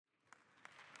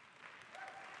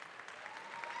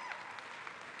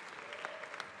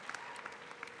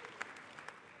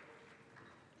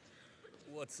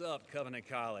What's up, Covenant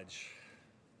College?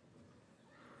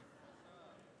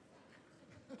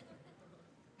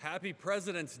 Happy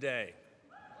President's Day.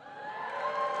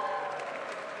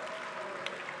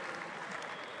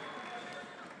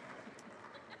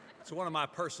 It's one of my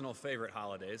personal favorite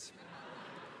holidays.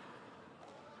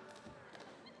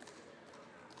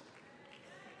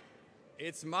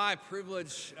 It's my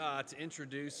privilege to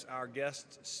introduce our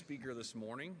guest speaker this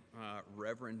morning,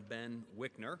 Reverend Ben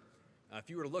Wickner. If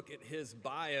you were to look at his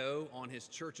bio on his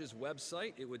church's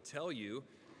website, it would tell you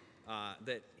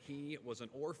that he was an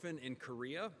orphan in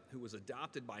Korea who was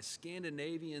adopted by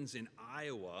Scandinavians in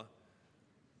Iowa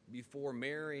before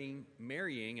marrying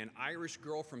an Irish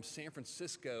girl from San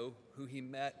Francisco who he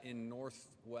met in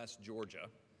northwest Georgia.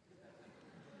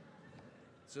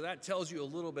 So that tells you a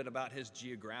little bit about his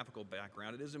geographical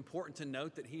background. It is important to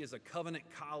note that he is a Covenant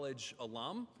College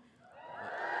alum.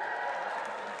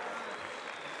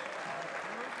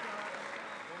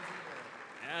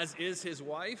 As is his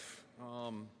wife.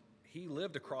 He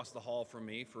lived across the hall from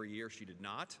me for a year. She did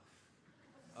not.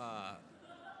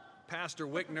 Pastor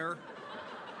Wickner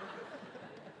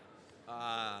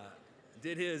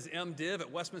did his MDiv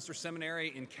at Westminster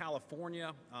Seminary in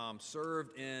California,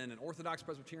 served in an Orthodox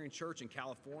Presbyterian church in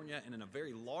California and in a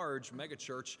very large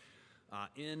megachurch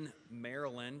in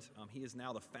Maryland. He is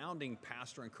now the founding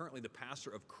pastor and currently the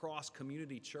pastor of Cross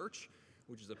Community Church,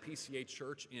 which is a PCA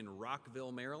church in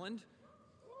Rockville, Maryland.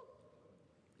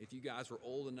 If you guys were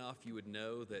old enough, you would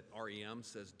know that REM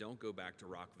says don't go back to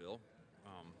Rockville.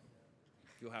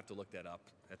 You'll have to look that up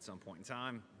at some point in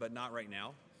time, but not right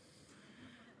now.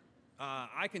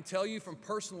 I can tell you from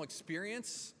personal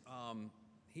experience,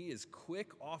 he is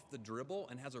quick off the dribble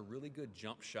and has a really good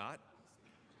jump shot.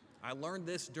 I learned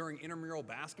this during intramural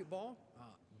basketball,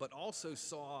 but also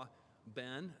saw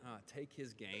Ben take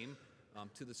his game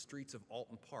to the streets of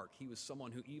Alton Park. He was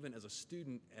someone who, even as a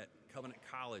student at Covenant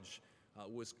College,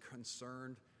 was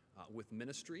concerned with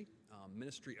ministry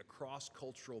across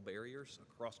cultural barriers,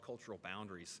 across cultural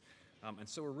boundaries. And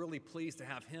so we're really pleased to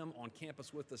have him on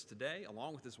campus with us today,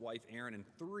 along with his wife, Erin, and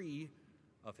 3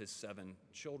 of his 7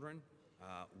 children.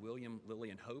 William, Lily,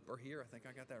 and Hope are here. I think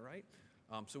I got that right.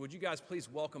 So would you guys please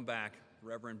welcome back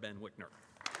Reverend Ben Wickner.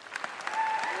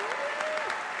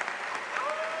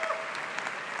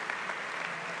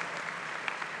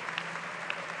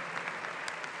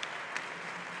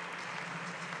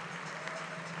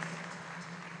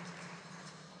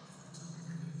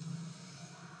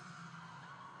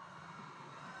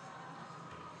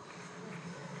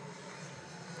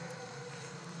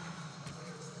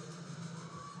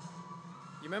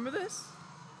 Remember this?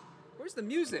 Where's the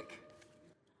music?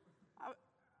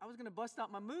 I was going to bust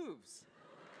out my moves.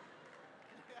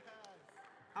 Yes.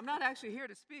 I'm not actually here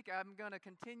to speak. I'm going to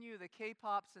continue the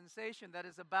K-pop sensation that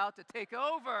is about to take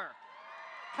over.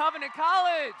 Covenant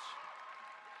College.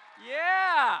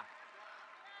 Yeah.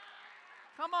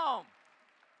 Come on.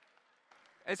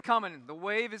 It's coming. The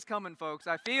wave is coming, folks.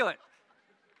 I feel it.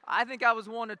 I think I was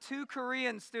one of 2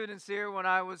 Korean students here when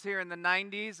I was here in the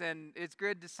 90s, and it's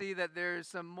good to see that there's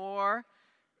some more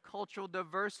cultural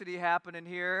diversity happening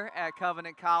here at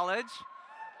Covenant College.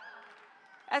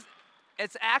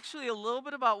 It's actually a little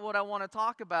bit about what I want to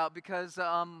talk about because,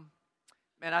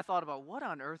 man, I thought about what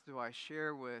on earth do I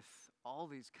share with all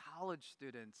these college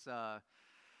students?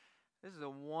 This is a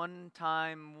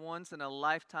one-time,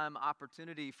 once-in-a-lifetime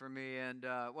opportunity for me, and,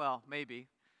 well, maybe.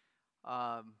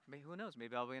 Who knows?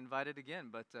 Maybe I'll be invited again.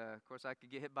 But of course, I could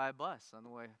get hit by a bus on the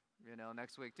way,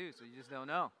 next week too. So you just don't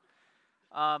know.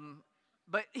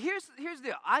 But here's the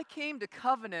deal. I came to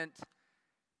Covenant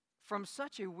from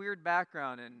such a weird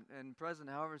background, and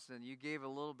President Halverson, you gave a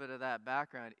little bit of that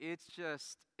background. It's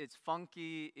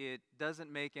funky. It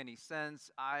doesn't make any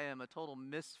sense. I am a total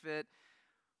misfit,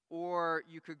 or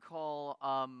you could call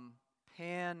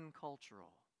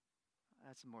pan-cultural.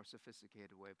 That's a more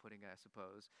sophisticated way of putting it, I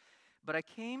suppose. But I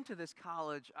came to this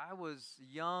college, I was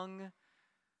young,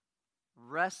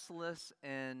 restless,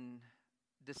 and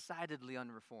decidedly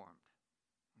unreformed.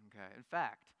 Okay. In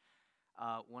fact,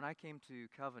 when I came to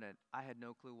Covenant, I had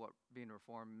no clue what being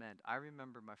reformed meant. I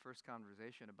remember my first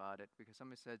conversation about it because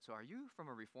somebody said, "So are you from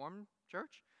a Reformed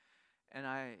church?" And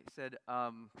I said,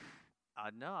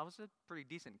 no, I was a pretty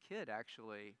decent kid,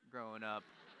 actually, growing up.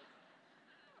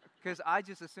 Because I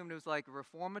just assumed it was like a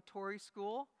reformatory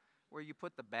school where you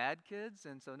put the bad kids,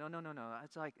 and so no.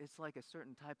 It's like a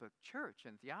certain type of church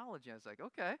and theology. I was like,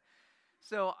 okay.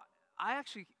 So I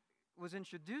actually was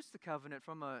introduced to Covenant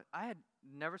I had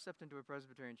never stepped into a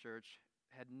Presbyterian church,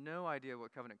 had no idea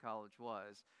what Covenant College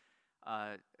was.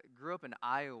 Grew up in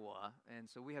Iowa, and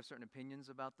so we have certain opinions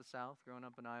about the South growing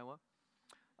up in Iowa.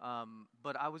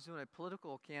 But I was doing a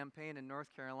political campaign in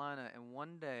North Carolina, and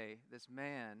one day, this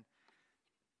man,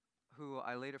 who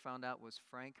I later found out was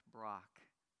Frank Brock,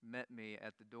 met me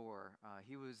at the door.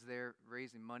 He was there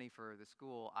raising money for the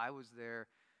school. I was there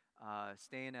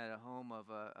staying at a home of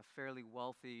a fairly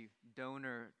wealthy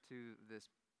donor to this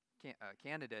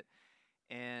candidate.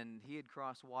 And he had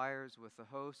crossed wires with the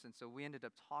host, and so we ended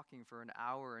up talking for an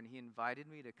hour, and he invited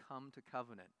me to come to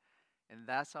Covenant. And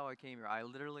that's how I came here. I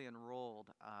literally enrolled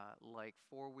like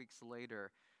 4 weeks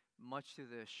later, much to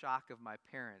the shock of my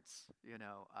parents.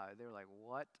 They were like,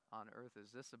 what on earth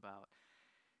is this about?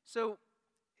 So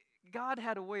God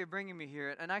had a way of bringing me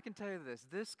here, and I can tell you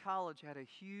this college had a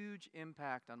huge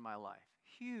impact on my life,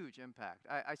 huge impact.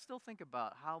 I still think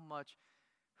about how much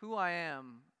who I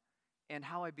am and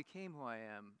how I became who I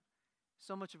am.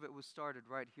 So much of it was started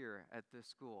right here at this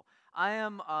school.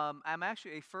 I'm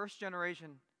actually a first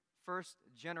generation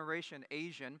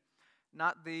Asian,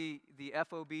 not the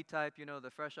FOB type, the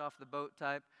fresh off the boat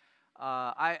type.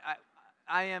 I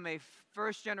am a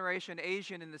first generation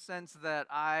Asian in the sense that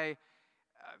I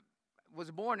was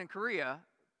born in Korea,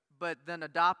 but then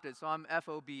adopted. So I'm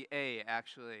FOBA,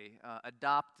 actually,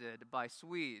 adopted by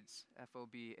Swedes,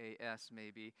 FOBAS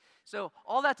maybe. So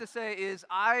all that to say is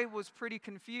I was pretty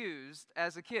confused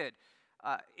as a kid.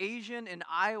 Asian in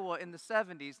Iowa in the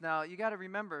 70s. Now, you got to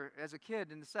remember, as a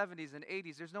kid in the 70s and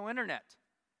 80s, there's no internet.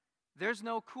 There's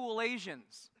no cool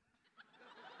Asians.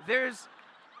 There's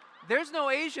no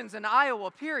Asians in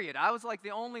Iowa, period. I was like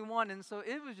the only one, and so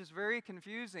it was just very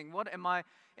confusing. What am I?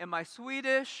 Am I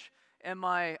Swedish? Am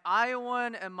I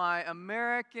Iowan? Am I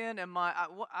American?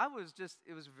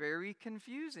 It was very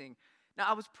confusing. Now,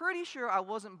 I was pretty sure I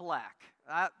wasn't black.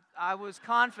 I was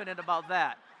confident about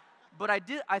that. But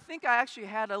I think I actually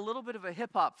had a little bit of a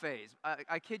hip-hop phase.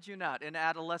 I kid you not, in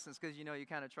adolescence, because, you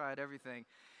kind of tried everything.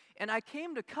 And I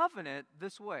came to Covenant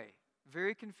this way,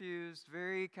 very confused,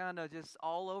 very kind of just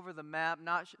all over the map,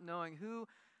 not knowing who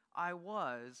I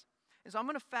was. And so I'm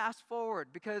going to fast forward,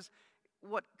 because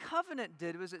what Covenant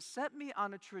did was it set me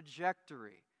on a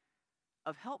trajectory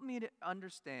of help me to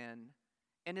understand,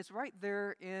 and it's right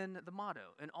there in the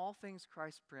motto, in all things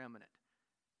Christ preeminent.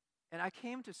 And I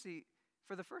came to see,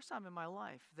 for the first time in my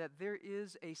life, that there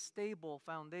is a stable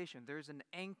foundation. There's an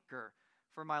anchor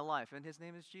for my life, and his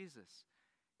name is Jesus.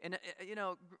 And,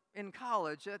 in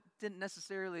college, that didn't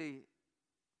necessarily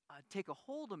take a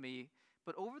hold of me,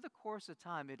 but over the course of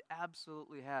time, it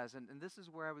absolutely has. And this is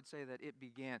where I would say that it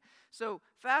began. So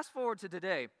fast forward to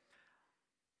today.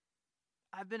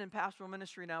 I've been in pastoral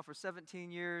ministry now for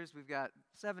 17 years. We've got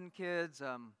 7 kids.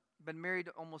 Been married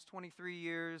almost 23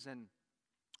 years. And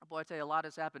boy, I tell you, a lot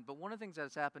has happened. But one of the things that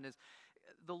has happened is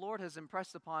the Lord has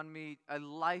impressed upon me a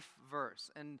life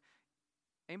verse. And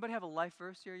anybody have a life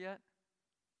verse here yet?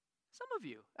 Some of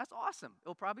you. That's awesome.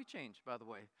 It'll probably change, by the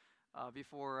way,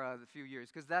 before the few years,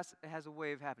 because it has a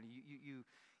way of happening.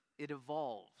 It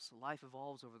evolves. Life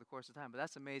evolves over the course of time, but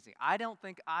that's amazing. I don't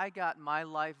think I got my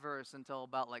life verse until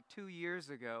about 2 years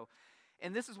ago,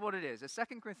 and this is what it is. It's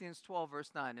 2 Corinthians 12,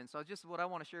 verse 9, and so just what I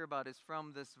want to share about is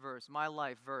from this verse, my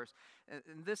life verse,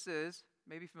 and this is,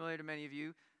 maybe familiar to many of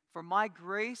you, for my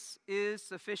grace is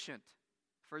sufficient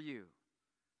for you,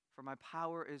 for my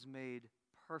power is made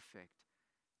perfect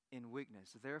in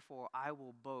weakness. Therefore, I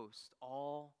will boast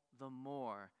all the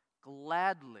more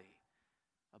gladly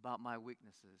about my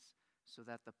weaknesses, so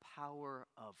that the power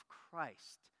of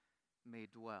Christ may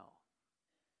dwell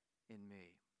in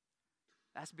me.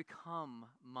 That's become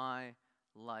my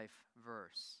life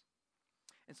verse.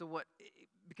 And so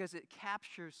because it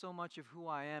captures so much of who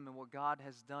I am and what God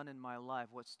has done in my life,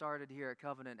 what started here at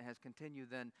Covenant has continued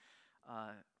then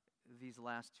these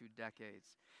last 2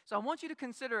 decades. So I want you to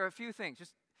consider a few things,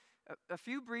 just a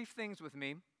few brief things with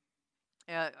me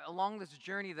along this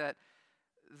journey that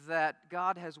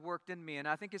God has worked in me. And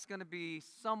I think it's going to be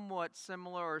somewhat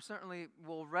similar, or certainly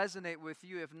will resonate with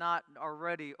you, if not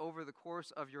already, over the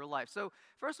course of your life. So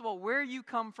first of all, where you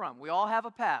come from. We all have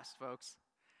a past, folks.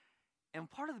 And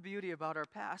part of the beauty about our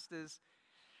past is,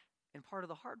 and part of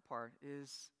the hard part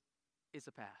is, it's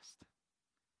a past.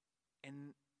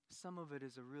 And some of it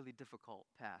is a really difficult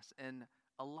past. And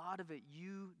a lot of it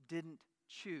you didn't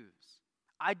choose.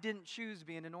 I didn't choose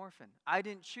being an orphan. I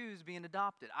didn't choose being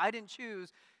adopted. I didn't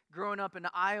choose growing up in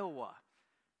Iowa.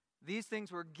 These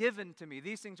things were given to me.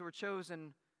 These things were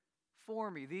chosen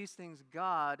for me. These things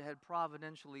God had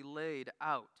providentially laid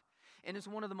out. And it's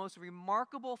one of the most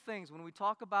remarkable things when we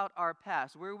talk about our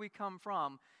past, where we come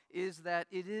from, is that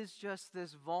it is just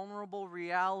this vulnerable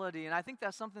reality. And I think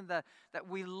that's something that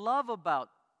we love about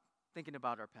thinking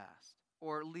about our past,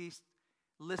 or at least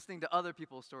listening to other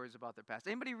people's stories about their past.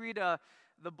 Anybody read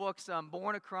the books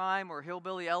Born a Crime or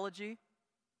Hillbilly Elegy?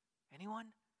 Anyone?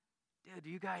 Dude,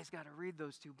 you guys got to read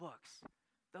those two books.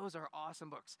 Those are awesome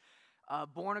books.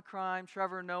 Born a Crime,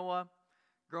 Trevor Noah,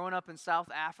 growing up in South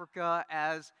Africa,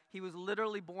 as he was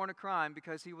literally born a crime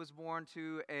because he was born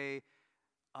to a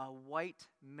white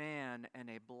man and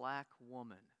a black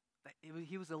woman.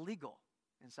 He was illegal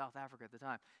in South Africa at the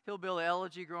time. Hillbilly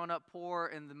Elegy, growing up poor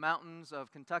in the mountains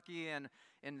of Kentucky and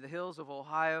in the hills of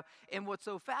Ohio. And what's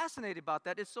so fascinating about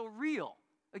that is so real.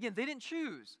 Again, they didn't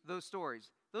choose those stories.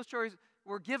 Those stories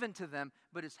were given to them,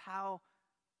 but it's how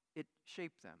it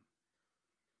shaped them.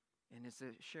 And it's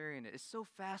sharing it. It's so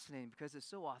fascinating because it's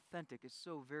so authentic. It's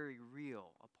so very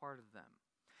real, a part of them.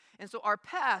 And so our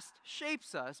past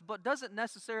shapes us, but doesn't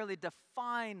necessarily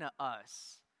define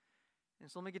us.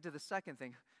 And so let me get to the second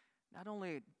thing. Not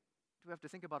only do we have to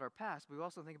think about our past, but we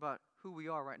also think about who we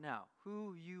are right now,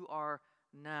 who you are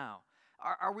now.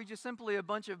 Are we just simply a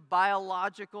bunch of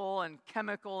biological and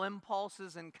chemical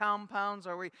impulses and compounds?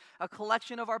 Are we a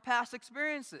collection of our past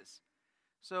experiences?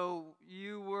 So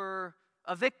you were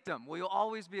a victim. Will you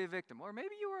always be a victim? Or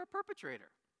maybe you were a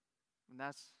perpetrator, and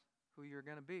that's who you're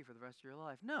going to be for the rest of your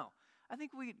life. No, I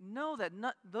think we know that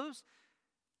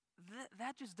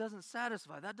that just doesn't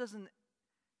satisfy. That doesn't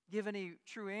give any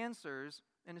true answers,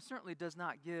 and it certainly does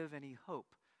not give any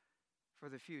hope for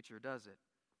the future, does it?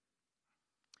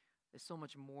 It's so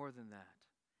much more than that.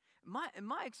 In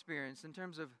my experience, in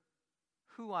terms of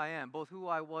who I am, both who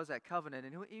I was at Covenant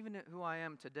and even who I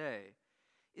am today,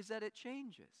 is that it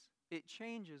changes. It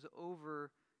changes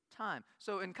over time.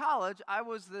 So in college, I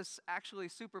was this actually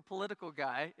super political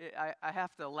guy. I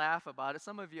have to laugh about it.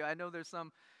 Some of you, I know there's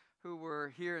some who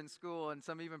were here in school and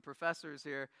some even professors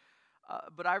here.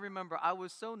 But I remember I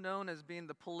was so known as being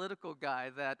the political guy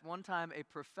that one time a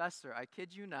professor, I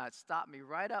kid you not, stopped me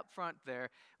right up front there.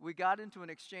 We got into an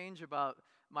exchange about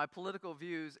my political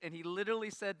views, and he literally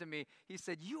said to me, he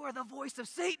said, "You are the voice of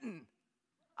Satan."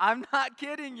 I'm not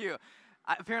kidding you.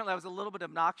 Apparently I was a little bit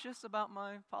obnoxious about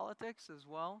my politics as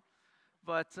well.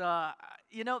 But,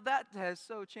 that has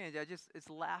so changed. It's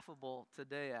laughable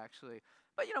today, actually.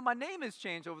 But, my name has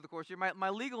changed over the course of the year. My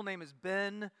legal name is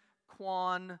Ben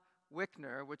Quan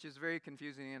Wickner, which is very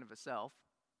confusing in and of itself.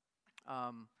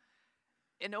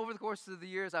 And over the course of the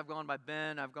years, I've gone by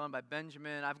Ben, I've gone by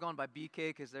Benjamin, I've gone by BK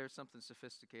because there's something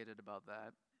sophisticated about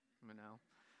that,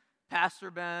 Pastor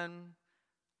Ben.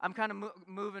 I'm kind of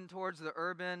moving towards the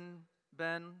urban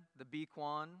Ben, the B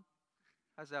Quan.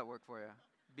 How's that work for you?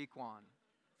 B Quan.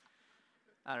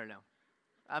 I don't know.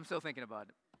 I'm still thinking about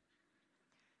it.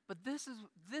 But this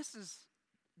is,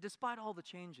 despite all the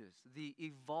changes, the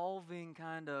evolving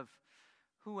kind of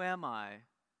who am I,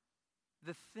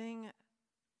 the thing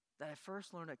that I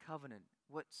first learned at Covenant,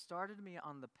 what started me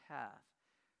on the path,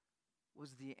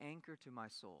 was the anchor to my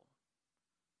soul,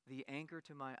 the anchor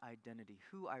to my identity,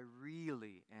 who I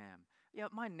really am. Yeah,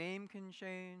 my name can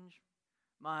change,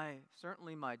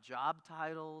 certainly my job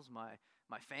titles, my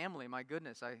family, my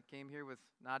goodness, I came here with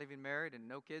not even married and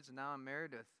no kids, and now I'm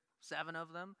married with 7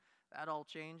 of them. That all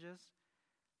changes.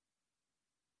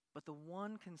 But the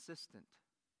one consistent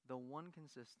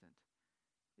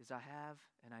is I have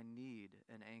and I need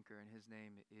an anchor, and his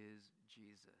name is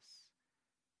Jesus.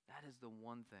 That is the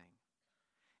one thing.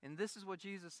 And this is what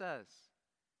Jesus says: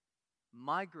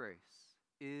 my grace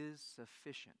is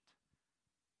sufficient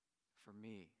for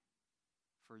me,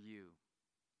 for you.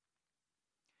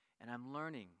 And I'm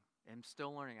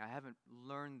still learning. I haven't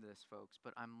learned this, folks,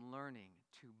 but I'm learning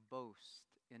to boast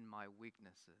in my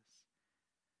weaknesses.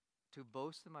 To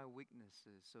boast in my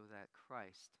weaknesses so that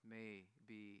Christ may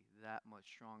be that much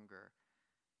stronger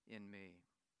in me.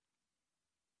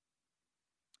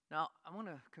 Now, I want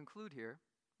to conclude here.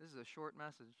 This is a short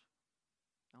message.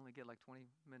 I only get like 20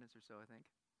 minutes or so, I think.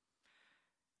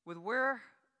 With where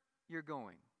you're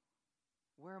going.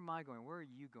 Where am I going? Where are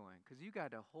you going? Because you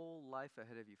got a whole life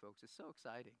ahead of you, folks. It's so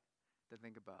exciting to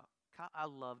think about. I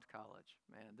loved college.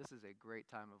 Man, this is a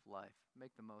great time of life.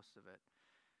 Make the most of it.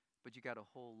 But you got a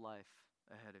whole life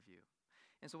ahead of you.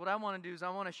 And so what I want to do is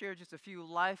I want to share just a few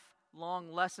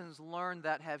lifelong lessons learned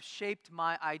that have shaped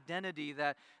my identity,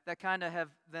 that kind of have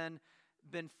then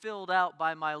been filled out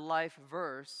by my life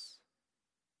verse.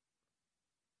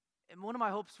 And one of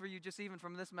my hopes for you, just even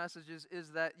from this message,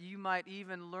 is that you might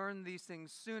even learn these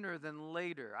things sooner than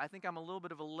later. I think I'm a little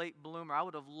bit of a late bloomer. I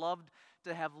would have loved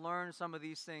to have learned some of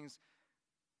these things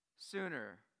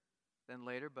sooner than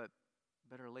later, but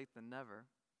better late than never.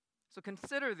 So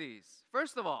consider these.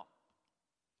 First of all,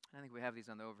 I think we have these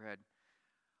on the overhead.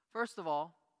 First of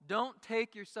all, don't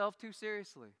take yourself too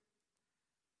seriously.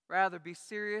 Rather, be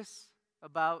serious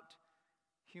about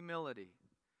humility.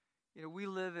 We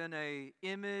live in a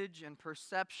image and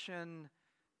perception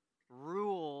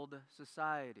ruled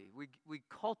society. We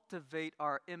cultivate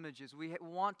our images. We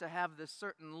want to have this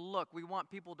certain look. We want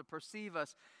people to perceive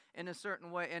us in a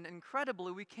certain way. And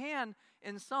incredibly, we can,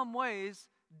 in some ways,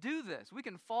 do this. We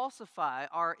can falsify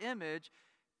our image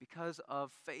because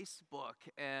of Facebook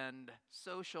and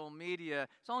social media.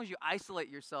 As long as you isolate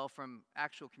yourself from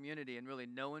actual community and really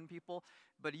knowing people,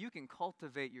 but you can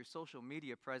cultivate your social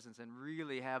media presence and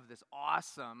really have this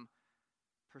awesome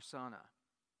persona.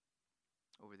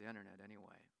 Over the internet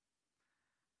anyway.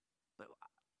 But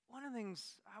one of the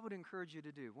things I would encourage you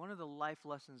to do, one of the life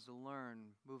lessons to learn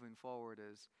moving forward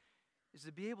is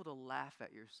to be able to laugh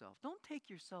at yourself. Don't take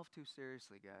yourself too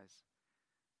seriously, guys.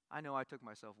 I know I took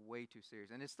myself way too serious,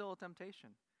 and it's still a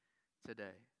temptation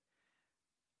today.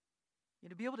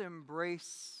 To be able to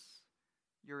embrace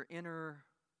your inner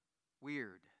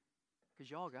weird,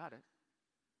 because y'all got it.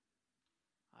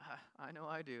 I know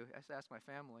I do. I just ask my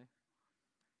family.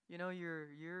 Your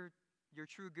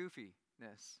true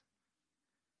goofiness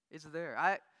is there.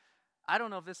 I don't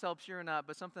know if this helps you or not,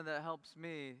 but something that helps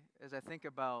me as I think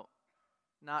about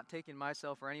not taking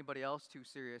myself or anybody else too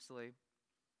seriously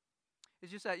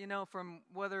is just that,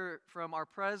 from our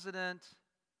president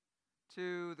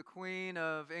to the Queen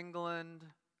of England,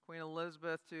 Queen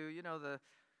Elizabeth, to, the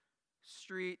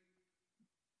street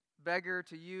beggar,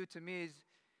 to you, to me,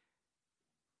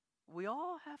 we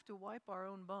all have to wipe our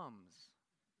own bums.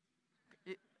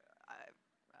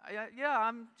 Yeah,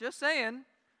 I'm just saying.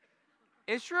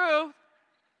 It's true.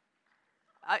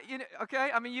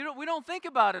 Okay? We don't think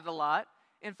about it a lot.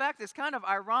 In fact, it's kind of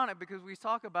ironic because we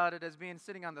talk about it as being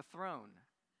sitting on the throne,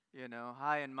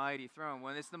 high and mighty throne,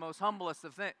 when it's the most humblest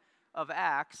of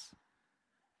acts.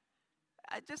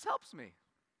 It just helps me.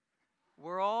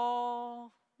 We're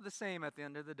all the same at the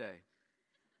end of the day.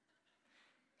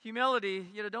 Humility,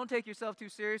 don't take yourself too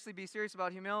seriously. Be serious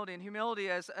about humility. And humility,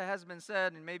 as has been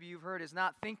said, and maybe you've heard, is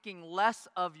not thinking less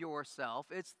of yourself.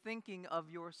 It's thinking of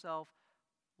yourself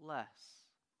less.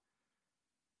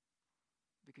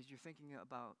 Because you're thinking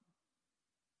about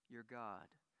your God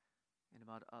and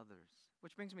about others.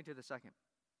 Which brings me to the second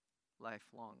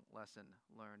lifelong lesson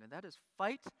learned, and that is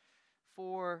fight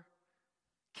for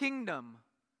kingdom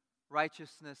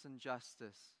righteousness and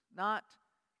justice, not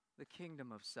the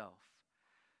kingdom of self.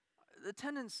 The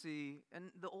tendency, and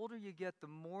the older you get, the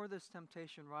more this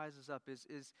temptation rises up, is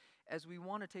as we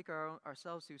want to take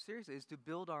ourselves too seriously, is to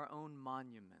build our own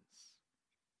monuments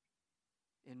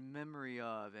in memory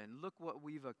of, and look what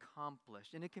we've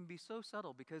accomplished. And it can be so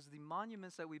subtle because the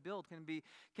monuments that we build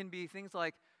can be things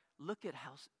like, look at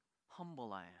how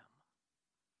humble I am.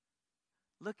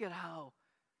 Look at how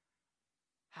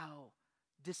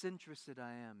disinterested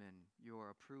I am in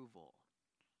your approval.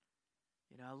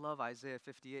 I love Isaiah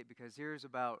 58 because here's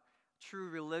about true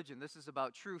religion. This is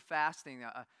about true fasting.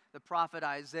 The prophet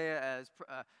Isaiah,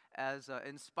 as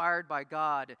inspired by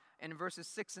God, in verses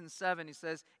 6 and 7, he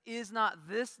says, "Is not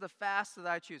this the fast that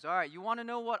I choose?" All right, you want to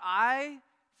know what I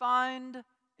find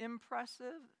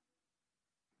impressive?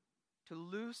 To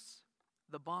loose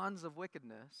the bonds of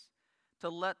wickedness, to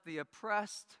let the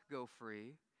oppressed go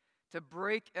free, to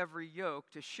break every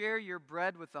yoke, to share your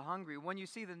bread with the hungry, when you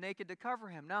see the naked, to cover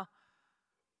him. Now,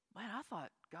 man, I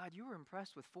thought, God, you were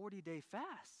impressed with 40-day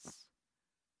fasts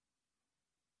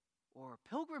or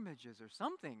pilgrimages or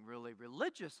something really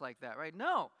religious like that, right?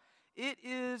 No, it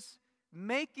is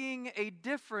making a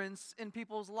difference in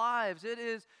people's lives. It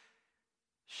is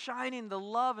shining the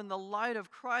love and the light of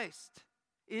Christ.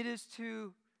 It is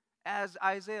to, as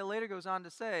Isaiah later goes on to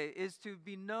say, is to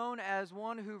be known as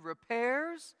one who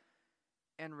repairs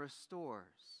and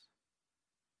restores.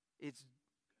 It's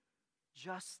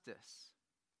justice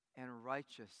and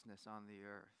righteousness on the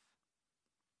earth.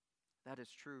 That is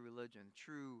true religion,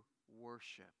 true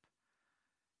worship.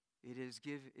 It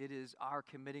is our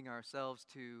committing ourselves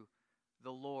to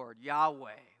the Lord,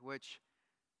 Yahweh, which,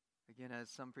 again, as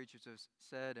some preachers have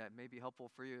said, may be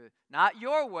helpful for you. Not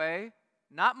your way,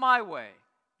 not my way,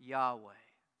 Yahweh.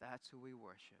 That's who we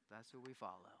worship. That's who we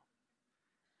follow.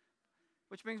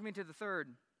 Which brings me to the third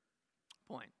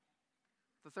point,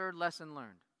 the third lesson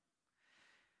learned.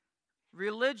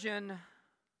 Religion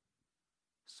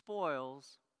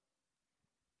spoils,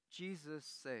 Jesus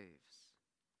saves.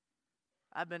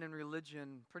 I've been in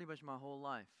religion pretty much my whole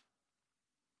life.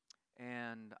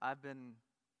 And I've been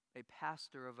a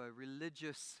pastor of a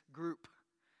religious group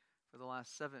for the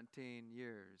last 17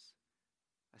 years.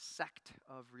 A sect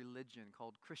of religion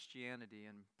called Christianity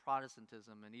and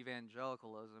Protestantism and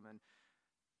evangelicalism, and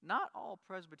not all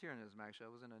Presbyterianism, actually. I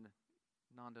was in a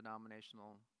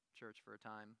non-denominational church for a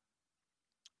time.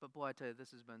 But boy, I tell you,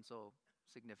 this has been so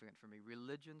significant for me.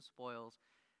 Religion spoils,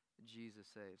 Jesus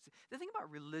saves. The thing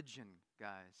about religion,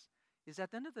 guys, is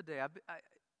at the end of the day,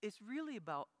 it's really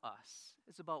about us.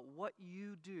 It's about what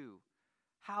you do,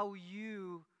 how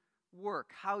you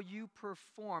work, how you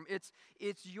perform. It's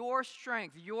your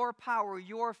strength, your power,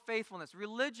 your faithfulness.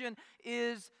 Religion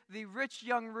is the rich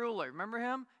young ruler. Remember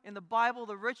him in the Bible,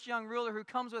 the rich young ruler who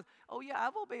comes with, oh yeah,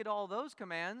 I've obeyed all those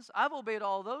commands. I've obeyed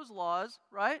all those laws,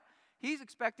 right? He's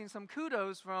expecting some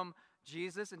kudos from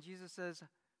Jesus, and Jesus says,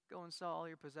 go and sell all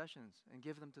your possessions and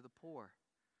give them to the poor.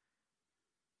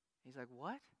 He's like,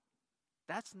 what?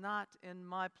 That's not in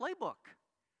my playbook.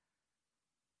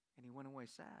 And he went away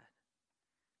sad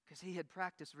because he had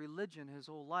practiced religion his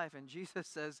whole life. And Jesus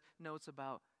says, no, it's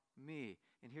about me.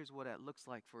 And here's what it looks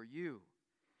like for you.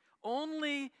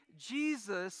 Only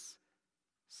Jesus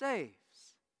saves,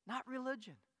 not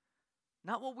religion,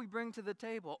 not what we bring to the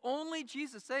table. Only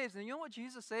Jesus saves. And you know what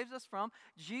Jesus saves us from?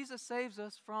 Jesus saves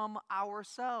us from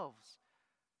ourselves,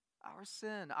 our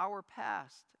sin, our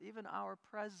past, even our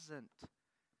present.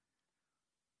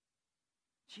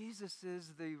 Jesus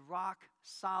is the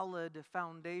rock-solid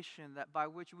foundation that by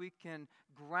which we can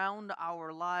ground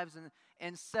our lives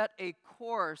and set a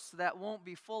course that won't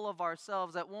be full of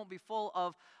ourselves, that won't be full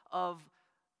of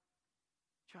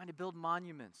trying to build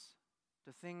monuments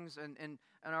to things and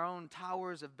our own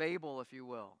towers of Babel, if you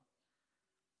will.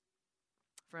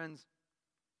 Friends,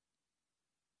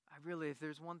 if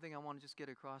there's one thing I want to just get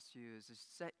across to you is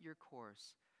set your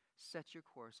course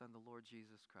on the Lord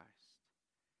Jesus Christ.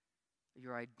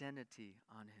 Your identity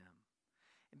on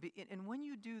him. And when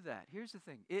you do that, here's the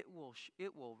thing. It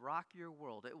will rock your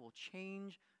world. It will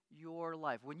change your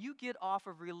life. When you get off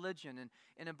of religion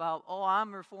and about, oh,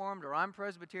 I'm Reformed or I'm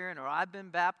Presbyterian or I've been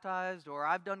baptized or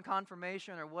I've done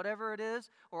confirmation or whatever it is,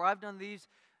 or I've done these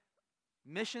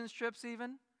missions trips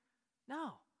even.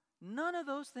 No, none of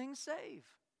those things save.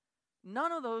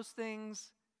 None of those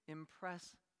things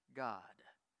impress God.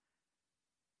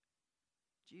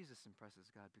 Jesus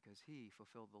impresses God because he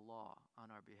fulfilled the law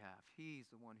on our behalf. He's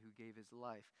the one who gave his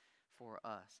life for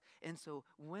us. And so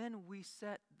when we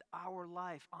set our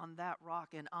life on that rock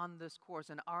and on this course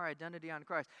and our identity on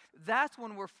Christ, that's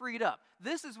when we're freed up.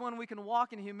 This is when we can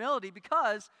walk in humility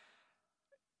because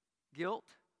guilt,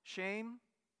 shame,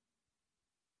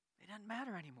 it doesn't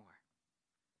matter anymore.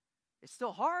 It's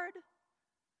still hard,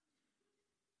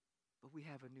 but we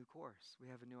have a new course. We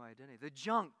have a new identity. The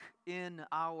junk in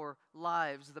our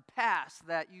lives, the past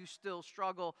that you still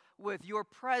struggle with, your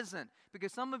present.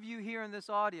 Because some of you here in this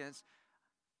audience,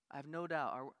 I have no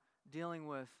doubt, are dealing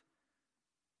with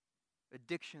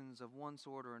addictions of one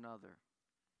sort or another.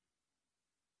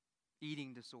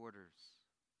 Eating disorders.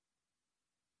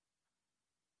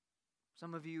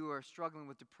 Some of you are struggling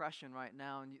with depression right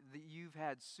now, and you've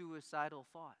had suicidal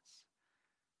thoughts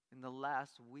in the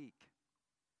last week.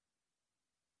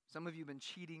 Some of you have been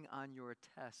cheating on your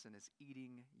tests and it's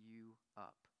eating you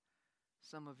up.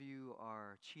 Some of you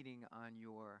are cheating on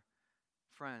your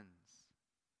friends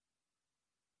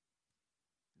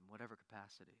in whatever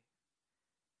capacity.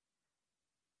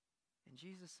 And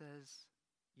Jesus says,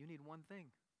 you need one thing.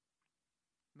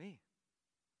 Me.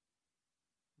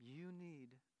 You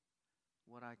need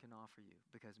what I can offer you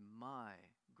because my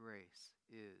grace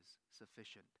is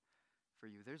sufficient for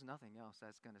you. There's nothing else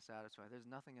that's going to satisfy. There's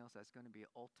nothing else that's going to be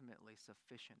ultimately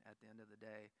sufficient at the end of the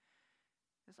day.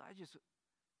 So I just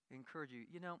encourage you,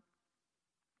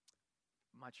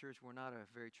 my church, we're not a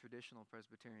very traditional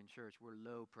Presbyterian church. We're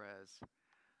low pres.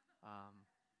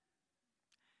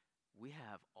 We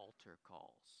have altar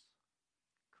calls.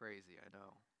 Crazy, I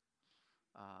know.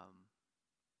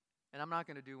 And I'm not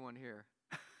going to do one here.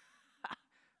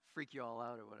 Freak you all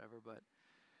out or whatever,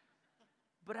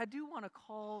 but I do want to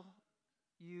call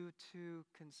you to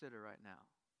consider right now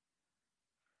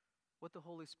what the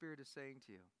Holy Spirit is saying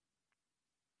to you.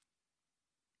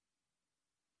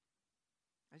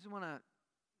 I just want to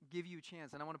give you a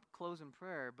chance, and I want to close in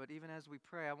prayer, but even as we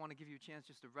pray, I want to give you a chance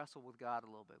just to wrestle with God a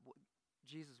little bit.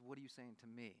 Jesus, what are you saying to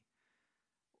me?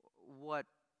 What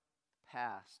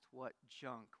past, what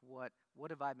junk, what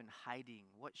have I been hiding?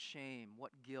 What shame,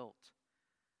 what guilt?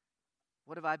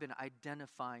 What have I been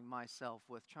identifying myself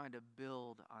with, trying to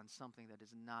build on something that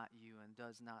is not you and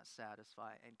does not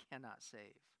satisfy and cannot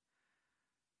save?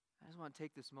 I just want to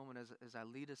take this moment as I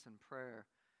lead us in prayer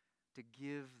to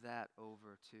give that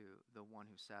over to the one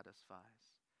who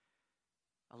satisfies.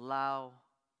 Allow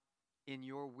in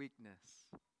your weakness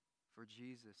for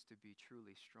Jesus to be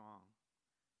truly strong,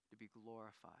 to be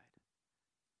glorified.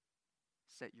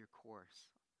 Set your course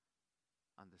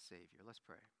on the Savior. Let's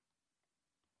pray.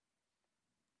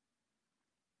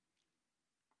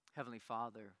 Heavenly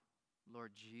Father,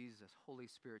 Lord Jesus, Holy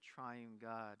Spirit, triune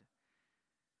God,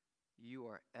 you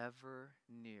are ever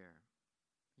near.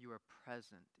 You are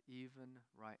present even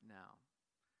right now.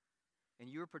 And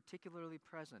you are particularly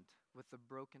present with the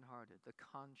brokenhearted, the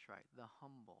contrite, the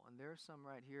humble. And there are some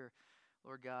right here,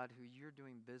 Lord God, who you're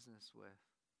doing business with.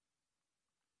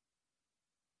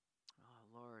 Oh,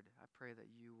 Lord, I pray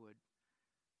that you would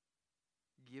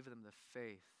give them the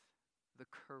faith, the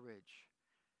courage,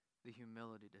 the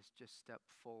humility to just step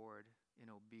forward in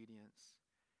obedience,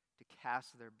 to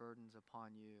cast their burdens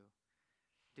upon you,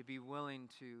 to be willing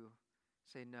to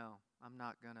say, no, I'm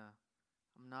not gonna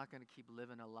keep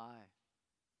living a lie.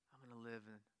 I'm going to live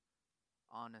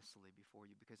honestly before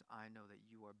you because I know that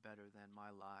you are better than my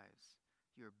lies.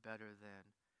 You're better than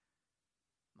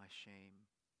my shame.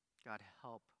 God,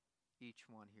 help each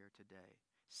one here today.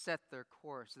 Set their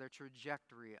course, their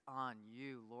trajectory on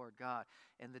you, Lord God,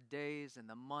 in the days and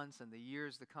the months and the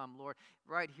years to come. Lord,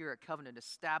 right here at Covenant,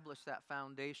 establish that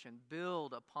foundation.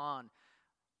 Build upon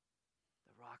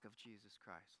the rock of Jesus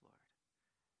Christ, Lord.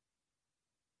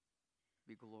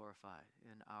 Be glorified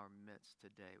in our midst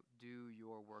today. Do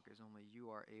your work as only you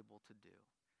are able to do.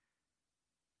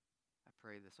 I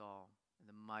pray this all in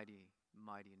the mighty,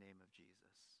 mighty name of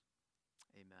Jesus.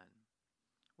 Amen.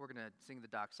 We're going to sing the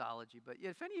doxology, but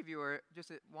if any of you are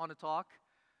just want to talk,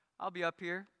 I'll be up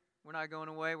here. We're not going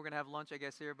away. We're going to have lunch, I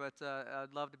guess, here, but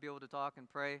I'd love to be able to talk and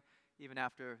pray even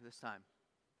after this time.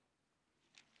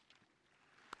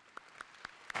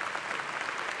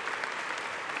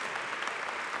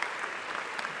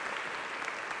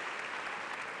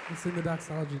 Let's sing the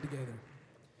doxology together.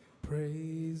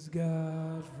 Praise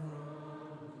God from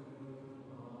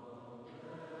whom all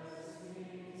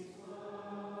blessings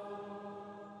flow.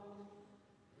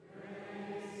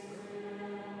 Praise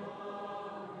Him,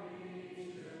 all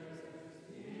creatures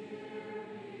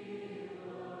near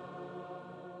below.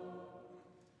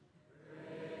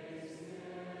 Praise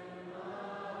Him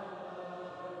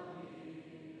above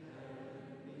ye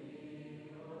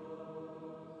heavenly hosts.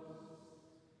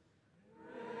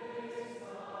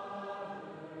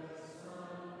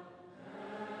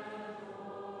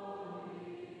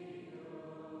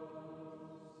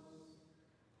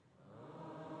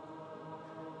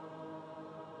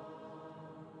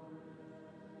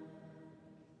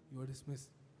 You are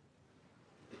dismissed.